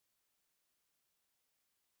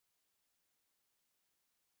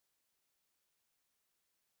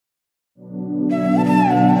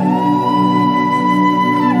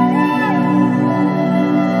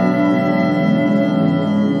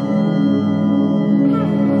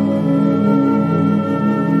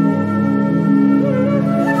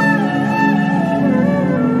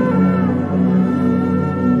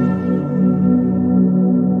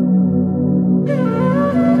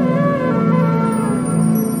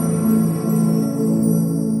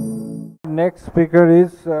next speaker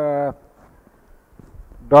is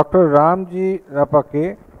Dr. Ramjee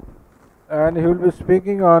Repaka, and he will be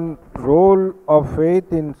speaking on role of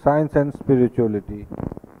faith in science and spirituality.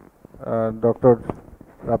 Dr.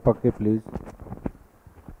 Repaka, please.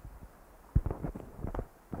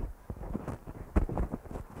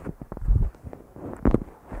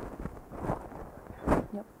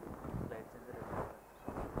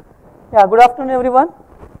 Yeah, good afternoon everyone.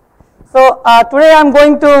 So today I am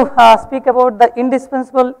going to speak about the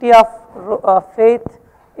indispensability of faith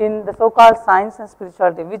in the so-called science and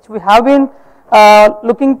spirituality, which we have been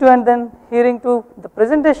looking to and then hearing to the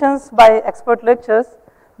presentations by expert lectures,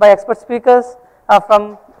 by expert speakers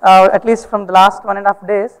from at least from the last 1.5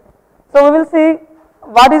 days. So we will see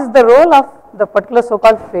what is the role of the particular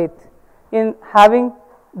so-called faith in having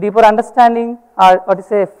deeper understanding or what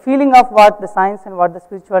is a feeling of what the science and what the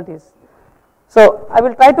spirituality is. So I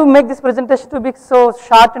will try to make this presentation to be so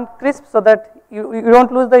short and crisp so that you don't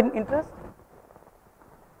lose the interest.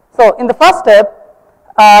 So in the first step,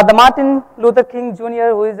 the Martin Luther King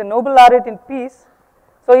Jr., who is a Nobel laureate in peace,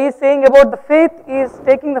 so he is saying about the faith is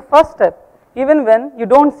taking the first step even when you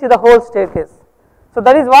don't see the whole staircase. So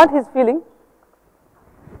that is what he is feeling.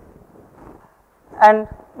 And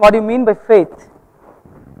what do you mean by faith?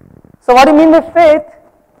 So what do you mean by faith?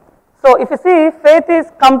 So if you see, faith is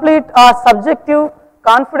complete or subjective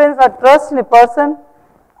confidence or trust in a person,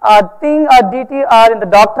 or thing or deity or in the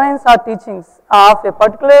doctrines or teachings of a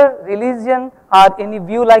particular religion or any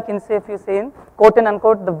view, like in say if you say in quote and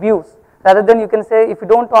unquote the views, rather than you can say if you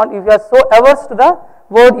don't want, if you are so averse to the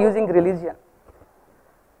word using religion.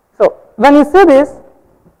 So when you say this,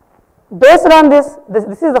 based on this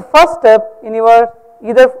is the first step in your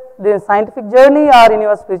either the scientific journey or in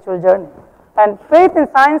your spiritual journey. And faith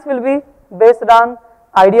in science will be based on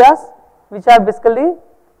ideas which are basically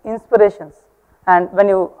inspirations. And when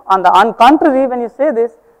you, on contrary, when you say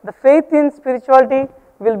this, the faith in spirituality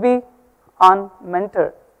will be on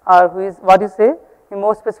mentor, or who is what you say,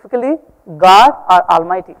 more specifically God or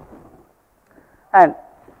Almighty. And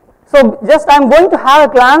so just I am going to have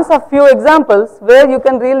a glance of few examples where you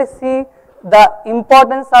can really see the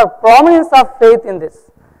importance or prominence of faith in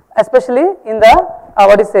this, especially in the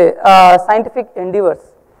scientific endeavors.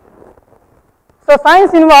 So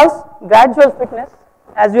science involves gradual fitness,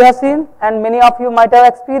 as you have seen, and many of you might have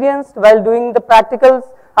experienced while doing the practicals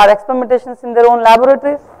or experimentations in their own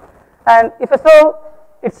laboratories. And if so,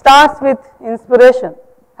 it starts with inspiration.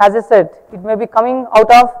 As I said, it may be coming out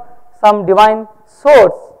of some divine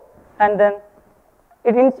source, and then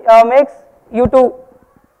it makes you to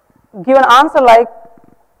give an answer like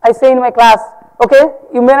I say in my class. Okay,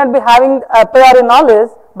 you may not be having a priori knowledge,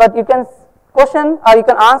 but you can question or you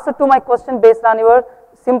can answer to my question based on your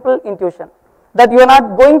simple intuition, that you are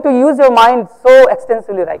not going to use your mind so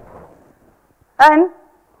extensively, right? And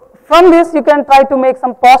from this you can try to make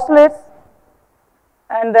some postulates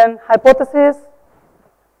and then hypotheses,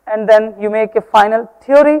 and then you make a final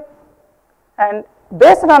theory, and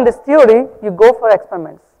based on this theory you go for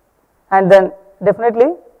experiments, and then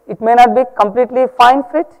definitely it may not be completely fine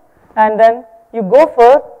fit, and then you go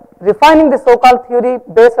for refining the so-called theory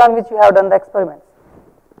based on which you have done the experiments.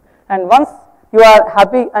 And once you are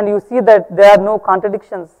happy and you see that there are no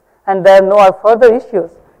contradictions and there are no further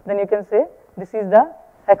issues, then you can say this is the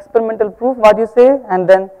experimental proof, what you say, and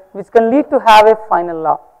then which can lead to have a final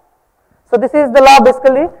law. So this is the law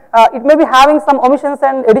basically. It may be having some omissions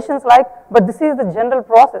and additions like, but this is the general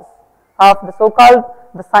process of the so-called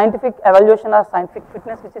the scientific evaluation or scientific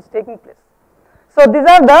fitness which is taking place. So these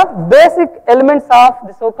are the basic elements of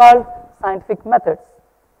the so-called scientific methods,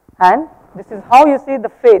 and this is how you see the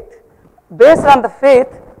faith. Based on the faith,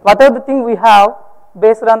 whatever the thing we have,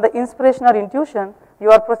 based on the inspiration or intuition,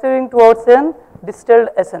 you are proceeding towards a distilled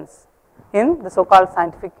essence in the so-called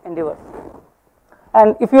scientific endeavor.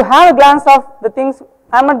 And if you have a glance of the things,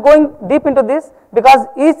 I am not going deep into this because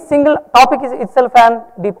each single topic is itself an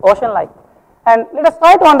deep ocean like. And let us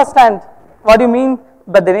try to understand what you mean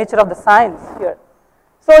by the nature of the science here.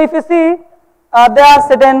 So if you see, there are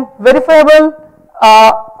certain verifiable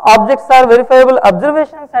objects or verifiable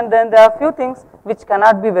observations, and then there are few things which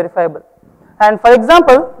cannot be verifiable. And for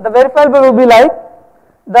example, the verifiable will be like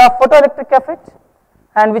the photoelectric effect,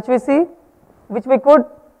 and which we see, which we could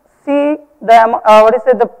see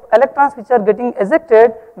the the electrons which are getting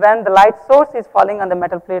ejected when the light source is falling on the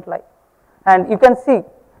metal plate light, and you can see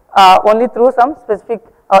only through some specific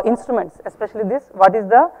instruments, especially this, what is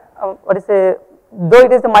the, though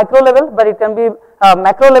it is the micro level, but it can be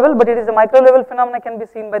macro level, but it is a micro level phenomena can be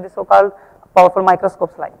seen by the so-called powerful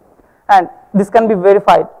microscopes like, and this can be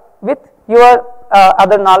verified with your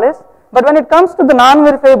other knowledge, But when it comes to the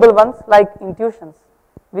non-verifiable ones like intuitions,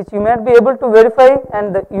 which you may not be able to verify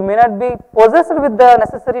and you may not be possessed with the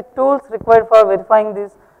necessary tools required for verifying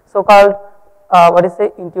these so-called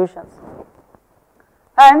intuitions.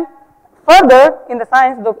 And further in the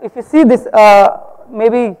science, if you see this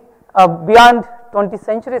maybe beyond 20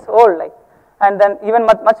 centuries old, like, and then even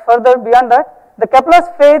much further beyond that, the Kepler's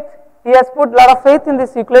faith, he has put a lot of faith in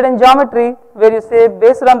this Euclidean geometry, where you say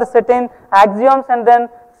based on the certain axioms and then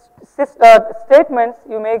statements,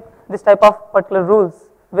 you make this type of particular rules,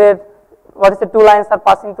 where two lines are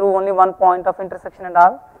passing through only one point of intersection and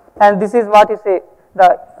all, and this is what you say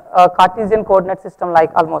the Cartesian coordinate system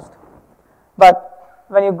like almost. But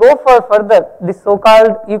when you go for further, this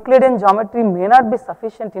so-called Euclidean geometry may not be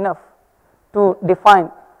sufficient enough to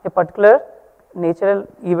define a particular natural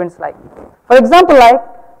events like. For example, like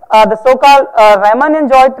the so-called Riemannian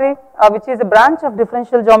geometry, which is a branch of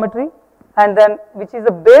differential geometry, and then which is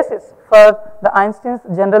the basis for the Einstein's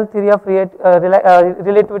general theory of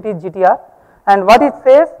relativity GTR. And what it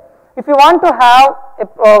says, if you want to have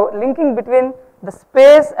a linking between the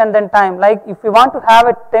space and then time, like if you want to have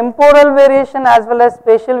a temporal variation as well as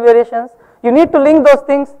spatial variations, you need to link those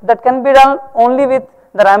things that can be done only with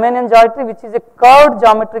the Riemannian geometry, which is a curved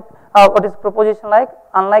geometric proposition like,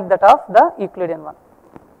 unlike that of the Euclidean one.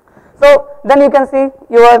 So then you can see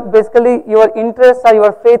your interest or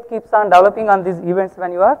your faith keeps on developing on these events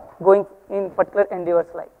when you are going in particular endeavors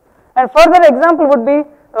like. And further example would be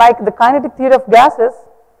like the kinetic theory of gases.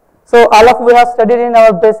 So all of we have studied in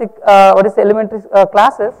our basic elementary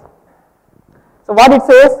classes. So what it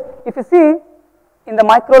says, if you see in the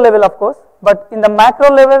micro level of course, but in the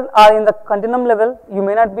macro level or in the continuum level, you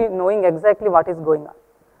may not be knowing exactly what is going on.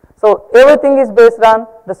 So everything is based on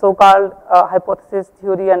the so-called hypothesis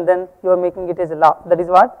theory, and then you are making it as a law. That is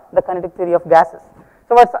what the kinetic theory of gases.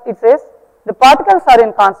 So what it says, the particles are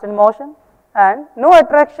in constant motion and no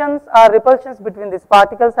attractions or repulsions between these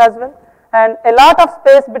particles as well, and a lot of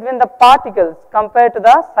space between the particles compared to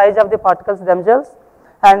the size of the particles themselves.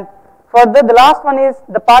 And further, the last one is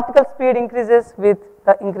the particle speed increases with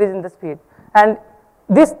the increase in the speed. And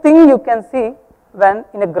this thing you can see when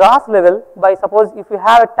in a gross level, by suppose if you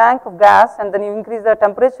have a tank of gas and then you increase the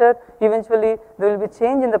temperature, eventually there will be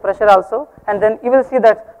change in the pressure also, and then you will see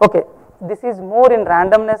that okay, this is more in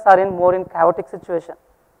randomness or in more in chaotic situation.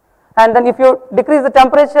 And then if you decrease the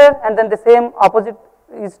temperature and then the same opposite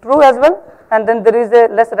is true as well, and then there is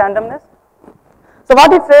a less randomness. So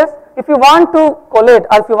what it says, if you want to collate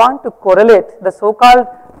or if you want to correlate the so-called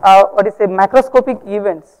macroscopic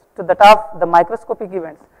events to that of the microscopic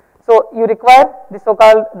events, so you require the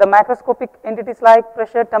so-called the macroscopic entities like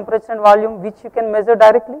pressure, temperature and volume, which you can measure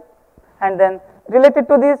directly, and then related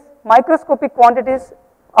to these microscopic quantities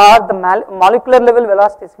are the molecular level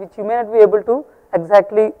velocities, which you may not be able to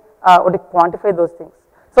exactly quantify those things.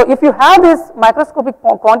 So if you have these microscopic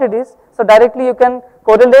quantities, so directly you can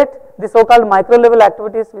correlate the so-called micro level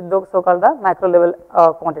activities with the so-called the macro level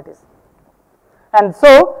quantities. And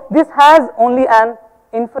so this has only an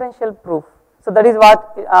inferential proof. So that is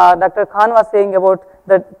what Dr. Khan was saying about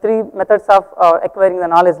the three methods of acquiring the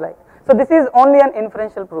knowledge like. So this is only an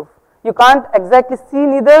inferential proof. You can't exactly see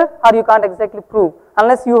neither, or you can't exactly prove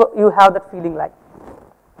unless you have that feeling like.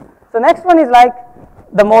 So next one is like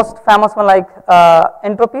the most famous one like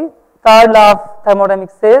entropy. Third law of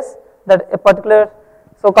thermodynamics says that a particular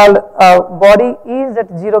so-called body is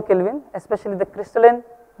at 0 Kelvin, especially the crystalline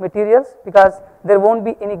materials, because there won't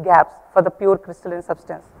be any gaps for the pure crystalline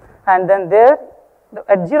substance. And then there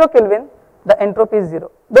at 0 Kelvin the entropy is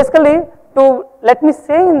 0. Basically, to let me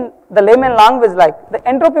say in the layman language, like the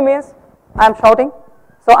entropy means I am shouting,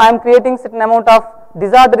 so I am creating certain amount of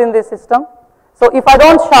disorder in the system. So if I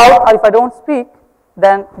don't shout or if I don't speak,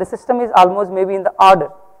 then the system is almost maybe in the order.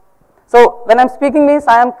 So when I am speaking means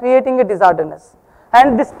I am creating a disorderness,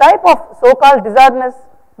 and this type of so-called disorderness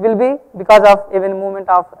will be because of even movement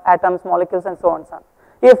of atoms, molecules and so on and so on.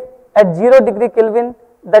 If at 0 degree Kelvin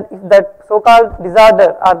that so-called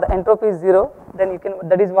disorder or the entropy is 0, then you can,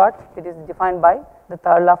 that is what it is defined by the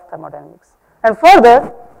third law of thermodynamics. And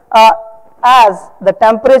further, as the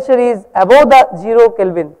temperature is above the 0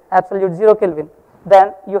 Kelvin, absolute 0 Kelvin,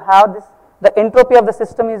 then you have this, the entropy of the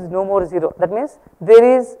system is no more 0. That means there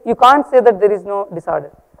is, you can't say that there is no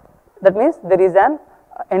disorder. That means there is an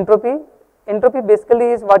entropy. Entropy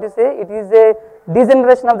basically is what you say, it is a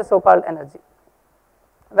degeneration of the so-called energy.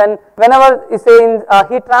 Whenever you say in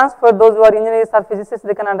heat transfer, those who are engineers or physicists,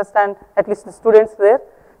 they can understand, at least the students there.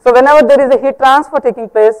 So whenever there is a heat transfer taking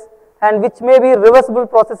place, and which may be reversible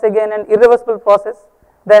process again and irreversible process,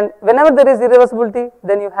 Then whenever there is irreversibility,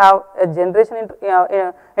 then you have a generation,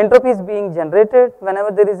 entropy is being generated.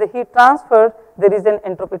 Whenever there is a heat transfer, there is an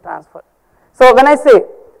entropy transfer. So when I say,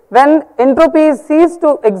 when entropy ceases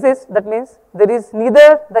to exist, that means there is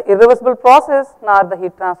neither the irreversible process nor the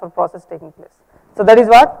heat transfer process taking place. So that is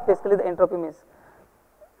what basically the entropy means.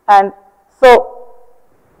 And so,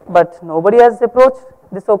 but nobody has approached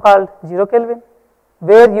the so-called 0 Kelvin,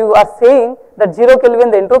 where you are saying that 0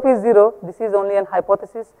 Kelvin the entropy is 0. This is only an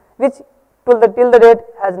hypothesis which till the date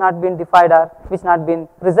has not been defied or which not been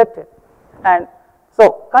rejected. And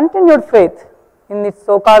so continued faith in its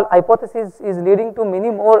so-called hypothesis is leading to many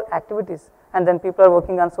more activities, and then people are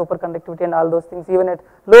working on superconductivity and all those things even at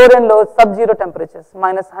lower and lower sub-zero temperatures,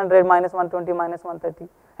 minus 100, minus 120, minus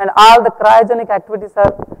 130, and all the cryogenic activities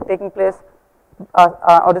are taking place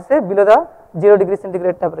or to say below the 0 degree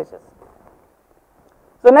centigrade temperatures.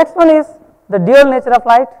 So next one is the dual nature of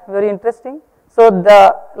light, very interesting. So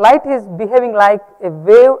the light is behaving like a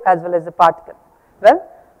wave as well as a particle. Well,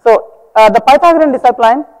 so the Pythagorean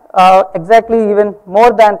discipline, exactly even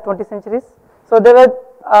more than 20 centuries. So there were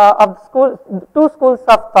two schools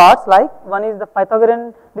of thoughts, like one is the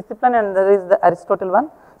Pythagorean discipline and there is the Aristotle one.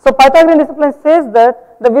 So Pythagorean discipline says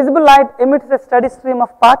that the visible light emits a steady stream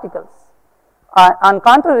of particles. On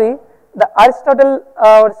contrary, the Aristotle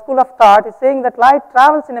school of thought is saying that light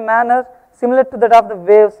travels in a manner similar to that of the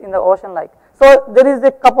waves in the ocean like. So there is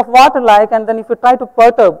a cup of water like, and then if you try to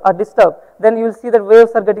perturb or disturb, then you will see that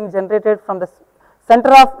waves are getting generated from the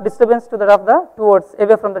center of disturbance to that of the towards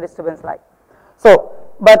away from the disturbance like. So,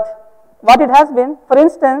 but what it has been, for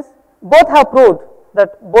instance, both have proved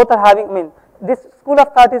that both are having, I mean, this school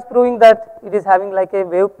of thought is proving that it is having like a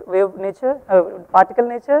wave nature, particle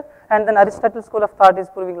nature, and then Aristotle school of thought is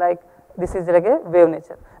proving like this is like a wave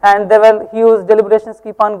nature. And there were huge deliberations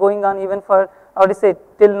keep on going on even for, how to say,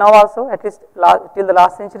 till now also, at least till the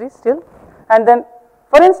last century still. And then,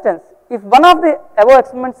 for instance, if one of the above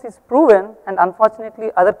experiments is proven and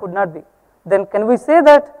unfortunately other could not be, then can we say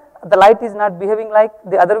that the light is not behaving like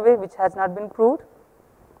the other way which has not been proved?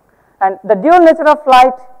 And the dual nature of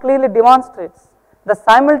light clearly demonstrates the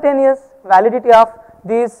simultaneous validity of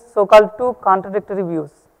these so-called two contradictory views.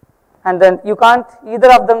 And then you can't,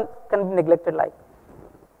 either of them can be neglected like.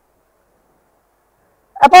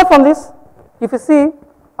 Apart from this, if you see,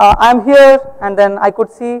 I am here and then I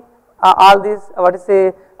could see all these, what to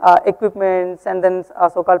say, equipments and then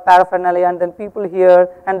so-called paraphernalia and then people here,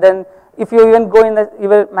 and then if you even go in the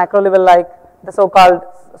even macro level like the so-called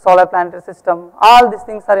solar planetary system, all these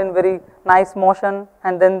things are in very nice motion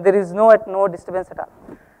and then there is no disturbance at all.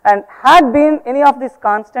 And had been any of these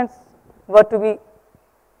constants were to be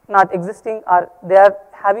not existing or they are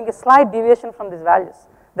having a slight deviation from these values,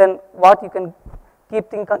 then what you can keep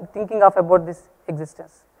thinking of about this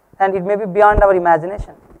existence, and it may be beyond our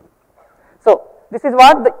imagination. So this is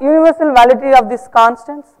what the universal validity of these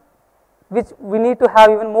constants, which we need to have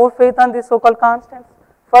even more faith on these so-called constants.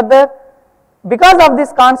 Further, because of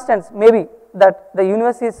these constants, maybe that the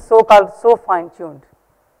universe is so-called so fine-tuned.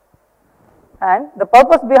 And the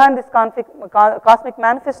purpose behind this cosmic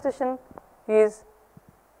manifestation is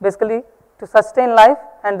basically to sustain life,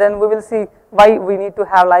 and then we will see why we need to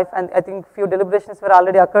have life. And I think few deliberations were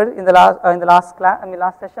already occurred in the last class,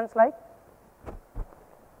 last sessions like.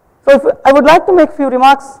 So if I would like to make few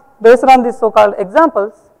remarks based on these so-called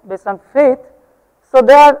examples, based on faith. So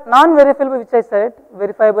they are non-verifiable, which I said,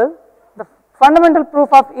 verifiable. The fundamental proof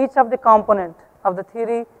of each of the component of the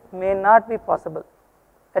theory may not be possible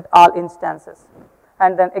at all instances.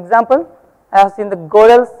 And then example, I have seen the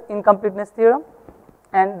Gödel's incompleteness theorem.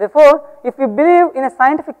 And therefore, if we believe in a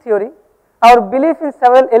scientific theory, our belief in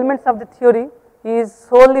several elements of the theory is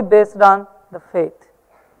solely based on the faith.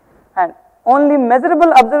 And only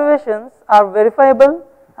measurable observations are verifiable,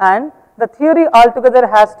 and the theory altogether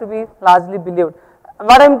has to be largely believed.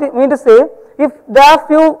 What I mean to say, if there are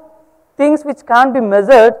few things which can't be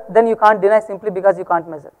measured, then you can't deny simply because you can't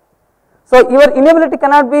measure. So your inability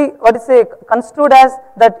cannot be, what is say, construed as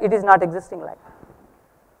that it is not existing like.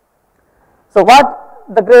 So what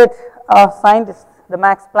the great scientist, the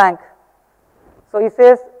Max Planck, so he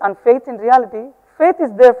says on faith in reality, faith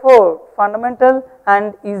is therefore fundamental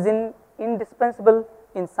and is indispensable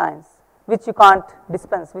in science, which you can't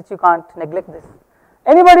dispense, which you can't neglect this.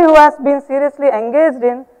 Anybody who has been seriously engaged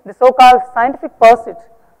in the so-called scientific pursuit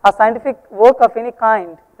or scientific work of any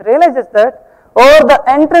kind realizes that over the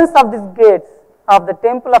entrance of these gates of the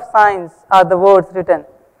temple of science are the words written,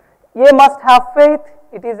 "Ye must have faith,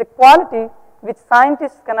 it is a quality which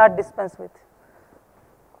scientists cannot dispense with."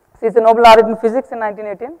 He is a Nobel laureate in physics in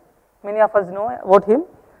 1918, many of us know about him.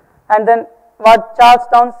 And then what Charles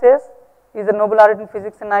Towns says, He is a Nobel laureate in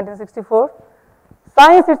physics in 1964.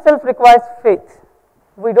 Science itself requires faith.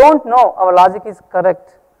 We don't know our logic is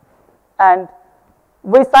correct, and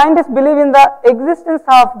we scientists believe in the existence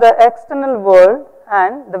of the external world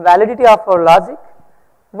and the validity of our logic.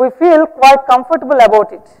 We feel quite comfortable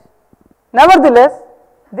about it. Nevertheless,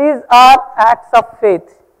 these are acts of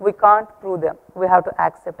faith. We can't prove them. We have to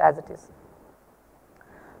accept as it is.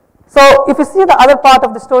 So, if you see the other part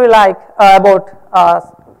of the story, like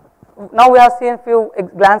now we have seen few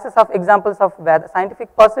glances of examples of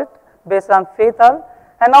scientific pursuit based on faith,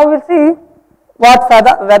 and now we will see what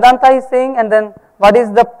Vedanta is saying, and then what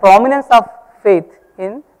is the prominence of faith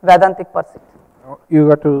in Vedantic pursuit. You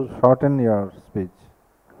got to shorten your speech.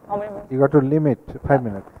 How many minutes? You got to limit 5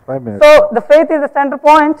 minutes. 5 minutes. So, the faith is the center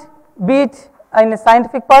point, be it in a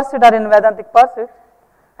scientific pursuit or in Vedantic pursuit.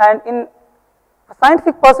 And in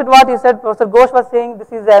scientific pursuit, what he said, Professor Ghosh was saying,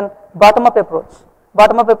 this is an bottom-up approach.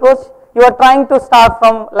 Bottom-up approach, you are trying to start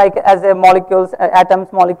from like as a molecules,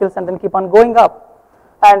 atoms, molecules, and then keep on going up.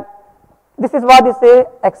 And this is what you say,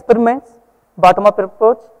 experiments, bottom-up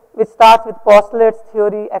approach, which starts with postulates,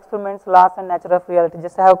 theory, experiments, laws, and nature of reality.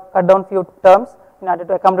 Just I have cut down few terms in order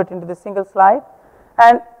to accommodate into this single slide.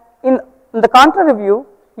 And in the contrary view,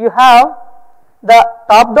 you have the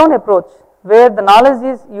top-down approach, where the knowledge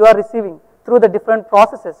is you are receiving through the different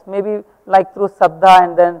processes, maybe like through Sabda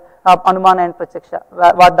and then Anumana and Pratyaksha,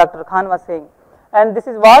 what Dr. Khan was saying. And this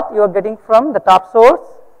is what you are getting from the top source,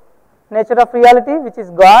 nature of reality, which is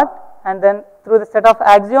God, and then through the set of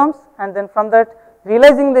axioms, and then from that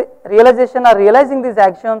realizing these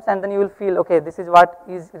axioms, and then you will feel, okay, this is what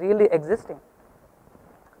is really existing.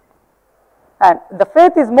 And the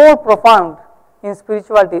faith is more profound in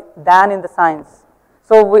spirituality than in the science.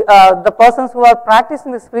 So, the persons who are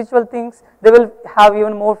practicing the spiritual things, they will have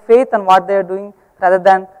even more faith in what they are doing rather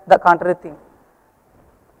than the contrary thing.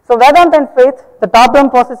 So, Vedanta and faith, the top-down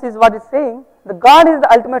process is what is saying, the God is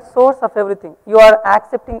the ultimate source of everything. You are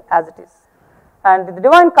accepting as it is. And the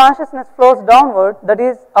divine consciousness flows downward, that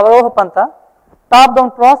is Avaroha Pantha,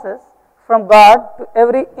 top-down process from God to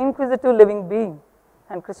every inquisitive living being.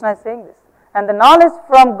 And Krishna is saying this. And the knowledge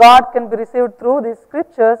from God can be received through these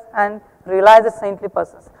scriptures and realize as saintly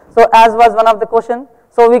persons. So, as was one of the questions,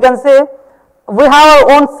 so we can say we have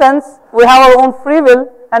our own sense, we have our own free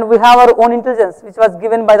will, and we have our own intelligence, which was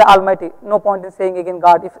given by the Almighty. No point in saying again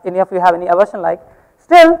God, if any of you have any aversion like.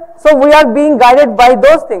 Still, so we are being guided by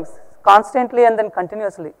those things constantly and then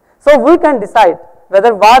continuously. So, we can decide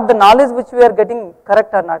whether what the knowledge which we are getting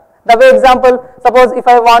correct or not. The way example, suppose if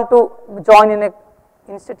I want to join in a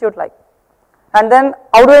institute like, and then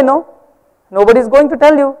how do I know? Nobody is going to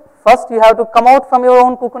tell you. First you have to come out from your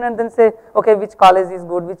own cocoon and then say, okay, which college is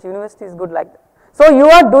good, which university is good, like that. So, you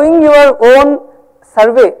are doing your own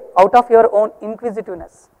survey out of your own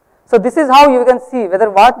inquisitiveness. So, this is how you can see whether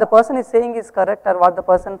what the person is saying is correct or what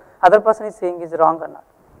the other person is saying is wrong or not.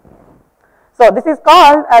 So, this is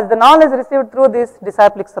called as the knowledge received through this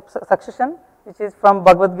disciplic succession, which is from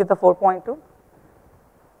Bhagavad Gita 4.2.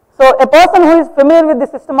 So, a person who is familiar with the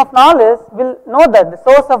system of knowledge will know that the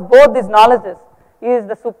source of both these knowledges is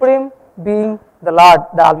the Supreme Being, the Lord,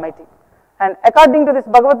 the Almighty. And according to this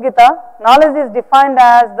Bhagavad Gita, knowledge is defined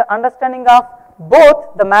as the understanding of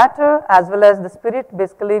both the matter as well as the spirit,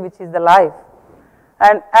 basically, which is the life.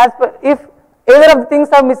 And as per, if either of the things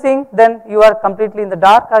are missing, then you are completely in the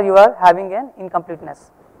dark or you are having an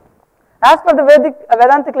incompleteness. As per the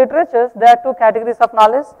Vedantic literatures, there are two categories of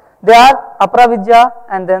knowledge. They are Apravidya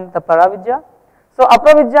and then the Paravidya. So,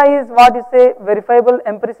 Apravidya is what is a verifiable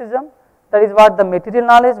empiricism, that is what the material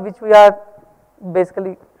knowledge which we are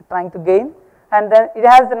basically trying to gain, and then it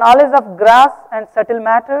has the knowledge of gross and subtle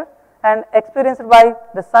matter and experienced by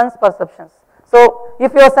the sense perceptions. So,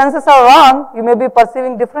 if your senses are wrong, you may be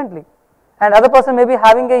perceiving differently, and other person may be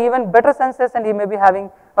having a even better senses and he may be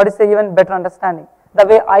having what is a even better understanding. The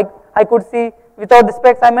way I could see without the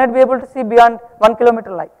specs, I may not be able to see beyond 1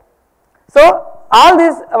 kilometer like. So, all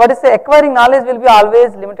this what is say acquiring knowledge will be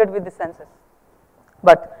always limited with the senses,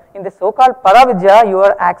 but in the so called Paravidya, you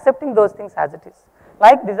are accepting those things as it is.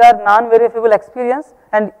 Like these are non-verifiable experience,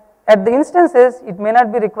 and at the instances it may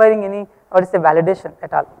not be requiring any what is say validation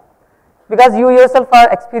at all, because you yourself are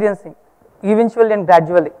experiencing eventually and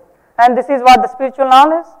gradually. And this is what the spiritual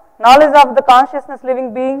knowledge, knowledge of the consciousness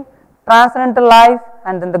living being, transcendental life,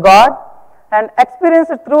 and then the God, and experience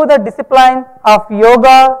it through the discipline of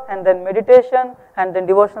yoga and then meditation and then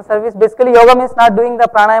devotional service. Basically, yoga means not doing the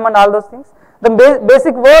pranayama and all those things. The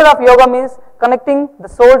basic word of yoga means connecting the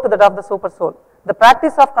soul to that of the super soul, the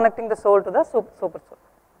practice of connecting the soul to the super soul.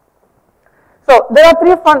 So, there are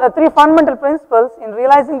three fundamental principles in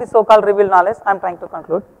realizing the so called revealed knowledge. I am trying to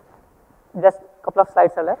conclude. just a couple of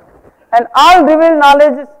slides are left. And all revealed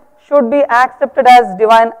knowledge should be accepted as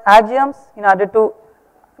divine axioms in order to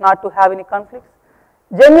not to have any conflicts.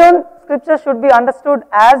 Genuine scriptures should be understood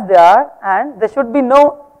as they are, and there should be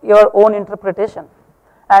no your own interpretation.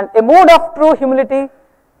 And a mood of true humility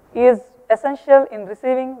is essential in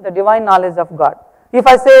receiving the divine knowledge of God. If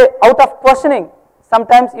I say out of questioning,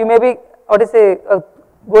 sometimes you may be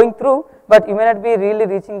going through, but you may not be really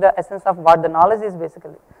reaching the essence of what the knowledge is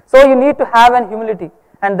basically. So you need to have an humility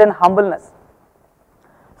and then humbleness.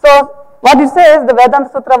 So what it says, the Vedanta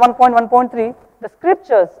Sutra 1.1.3, the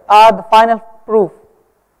scriptures are the final proof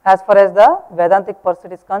as far as the Vedantic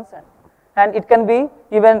pursuit is concerned, and it can be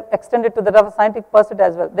even extended to the scientific pursuit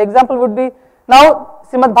as well. The example would be, now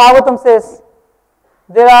Srimad Bhagavatam says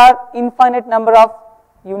there are infinite number of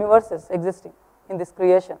universes existing in this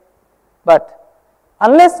creation, but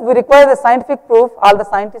unless we require the scientific proof, all the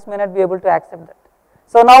scientists may not be able to accept that.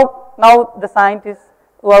 So now the scientists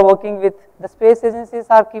who are working with the space agencies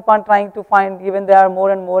are keep on trying to find, even there are more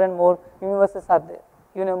and more and more universes are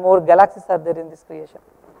there, more galaxies are there in this creation.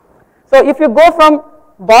 So if you go from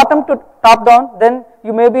bottom to top down, then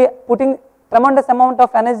you may be putting tremendous amount of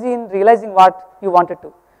energy in realizing what you wanted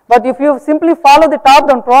to. But if you simply follow the top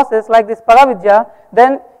down process like this Paravidya,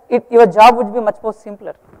 then your job would be much more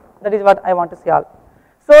simpler. That is what I want to say all.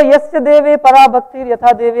 So yasya deve para bhaktir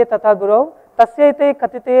yatha deve tatha guru tasyate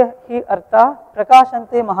katite hi artha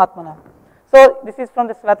prakashante mahatmana. So this is from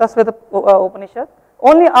the Svetasveta Upanishad.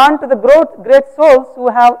 Only unto the great souls who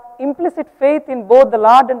have implicit faith in both the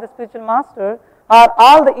Lord and the spiritual master are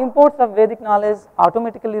all the imports of Vedic knowledge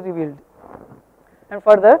automatically revealed. And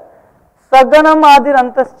further, Saganam adir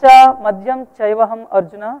antascha madhyam chaivaham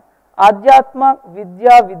arjuna adhyatma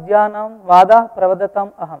vidya vidyanam vada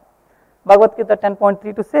pravadatam aham. Bhagavad Gita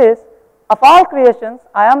 10.32 says, of all creations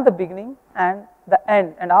I am the beginning and the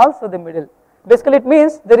end and also the middle. Basically it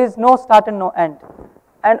means there is no start and no end.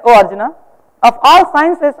 And O Arjuna, of all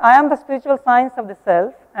sciences I am the spiritual science of the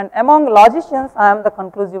self, and among logicians I am the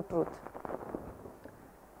conclusive truth.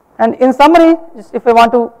 And in summary, just if I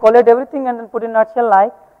want to collate everything and then put in a nutshell,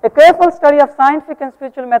 like a careful study of scientific and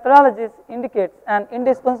spiritual methodologies indicates an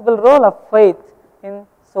indispensable role of faith in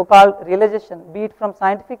so-called realization, be it from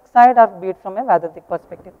scientific side or be it from a Vedantic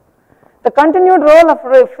perspective. The continued role of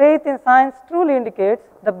faith in science truly indicates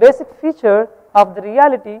the basic feature of the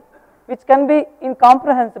reality which can be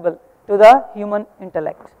incomprehensible to the human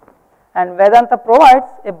intellect. And Vedanta provides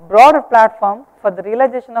a broader platform for the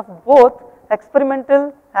realization of both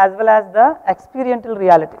experimental as well as the experiential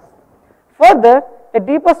realities. Further, a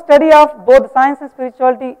deeper study of both science and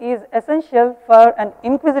spirituality is essential for an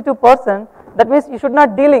inquisitive person. That means you should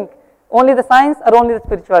not de-link only the science or only the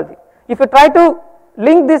spirituality. If you try to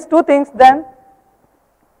link these two things, then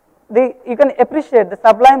you can appreciate the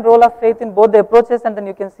sublime role of faith in both the approaches, and then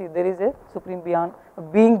you can see there is a supreme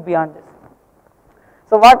being beyond this.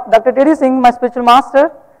 So what Dr. T.D. Singh, my spiritual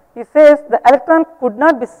master, he says the electron could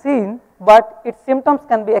not be seen, but its symptoms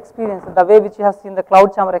can be experienced, the way which you have seen the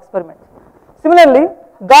cloud chamber experiment. Similarly,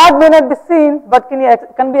 God may not be seen, but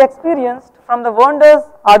can be experienced from the wonders,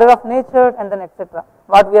 order of nature, and then etc.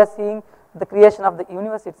 What we are seeing, the creation of the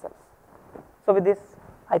universe itself. So with this,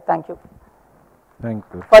 I thank you. Thank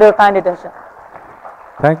you for your kind attention.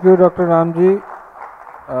 Thank you, Dr. Ramjee.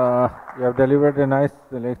 You have delivered a nice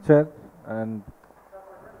lecture, and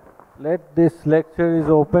let this lecture is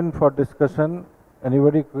open for discussion.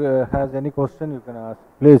 Anybody has any question, you can ask,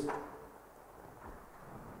 please.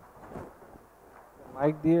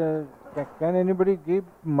 Mic there. Can anybody give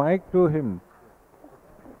mic to him?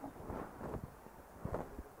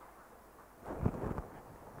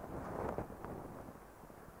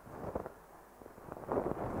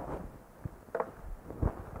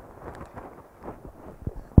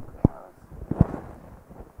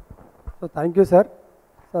 So thank you, sir.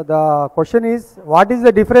 So the question is, what is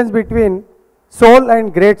the difference between soul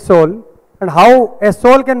and great soul, and how a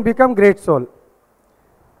soul can become great soul?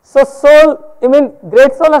 So soul, you mean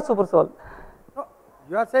great soul or super soul? No,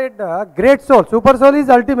 you have said great soul. Super soul is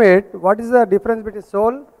ultimate. What is the difference between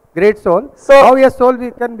soul, great soul? So how a soul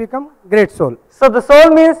can become great soul? So the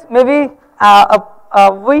soul means maybe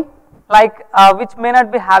we, like which may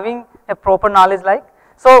not be having a proper knowledge, like.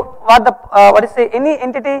 So what is say, any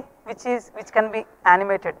entity which can be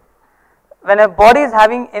animated. When a body is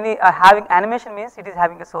having having animation, means it is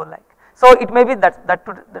having a soul, like. So it may be that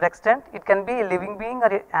to that extent, it can be a living being or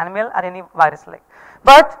an animal or any virus, like.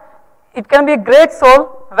 But it can be a great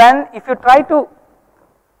soul when, if you try to,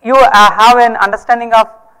 you have an understanding of,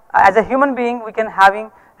 as a human being we can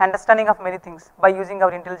having understanding of many things by using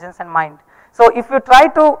our intelligence and mind. So if you try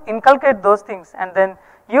to inculcate those things, and then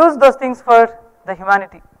use those things for the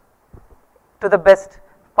humanity to the best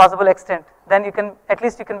possible extent, then you can, at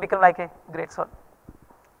least you can become like a great soul.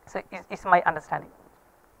 So is my understanding.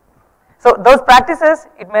 So those practices,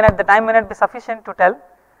 the time may not be sufficient to tell.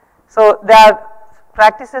 So there are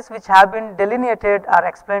practices which have been delineated or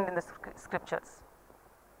explained in the scriptures.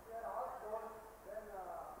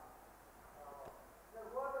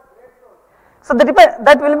 So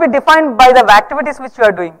that will be defined by the activities which you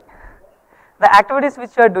are doing. The activities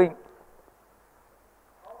which you are doing.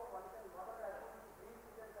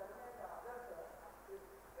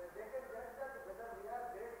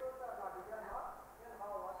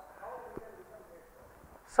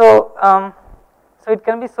 So it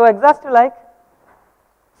can be so exhaustive like,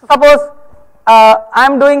 so suppose I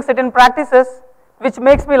am doing certain practices which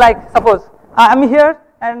makes me like, suppose I am here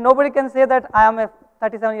and nobody can say that I am a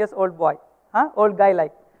 37 years old boy, old guy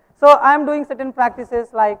like. So I am doing certain practices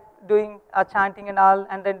like doing chanting and all,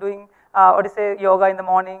 and then doing yoga in the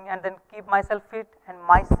morning, and then keep myself fit and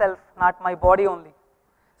myself, not my body only.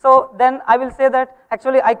 So then I will say that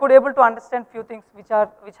actually I could able to understand few things which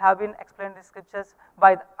have been explained in the scriptures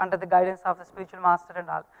under the guidance of the spiritual master and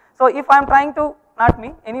all. So if I am trying to, not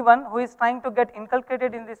me, anyone who is trying to get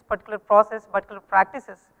inculcated in this particular process, particular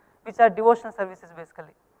practices which are devotional services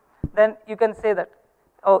basically, then you can say that,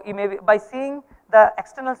 oh, he may be, by seeing the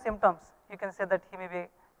external symptoms, you can say that he may be a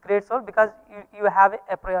great soul because you have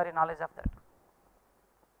a priori knowledge of that.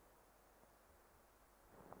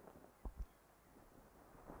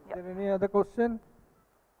 Is there any other question?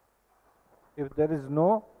 If there is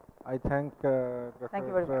no, I thank Thank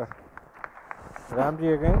you very Dr. much.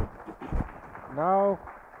 Ramjee again. Now,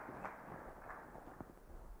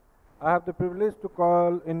 I have the privilege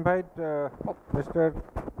to invite Mr.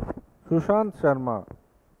 Sushant Sharma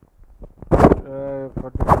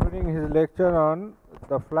for delivering his lecture on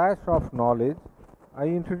the flash of knowledge. I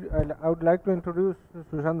would like to introduce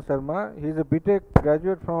Sushant Sharma. He is a BTech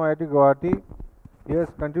graduate from IIT Guwahati. He has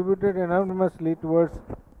contributed enormously towards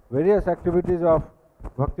various activities of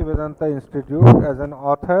Bhaktivedanta Institute as an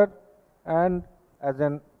author and as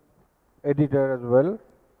an editor as well.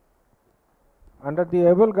 Under the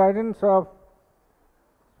able guidance of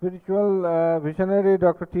spiritual visionary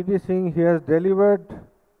Dr. T.D. Singh, he has delivered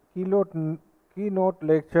keynote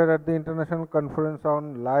lecture at the International Conference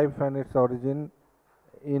on Life and its Origin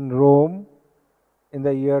in Rome in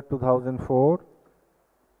the year 2004.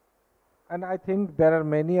 And I think there are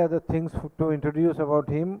many other things to introduce about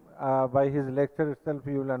him. By his lecture itself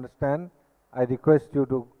you will understand. I request you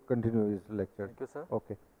to continue his lecture. Thank you, sir.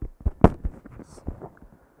 Okay.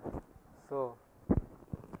 So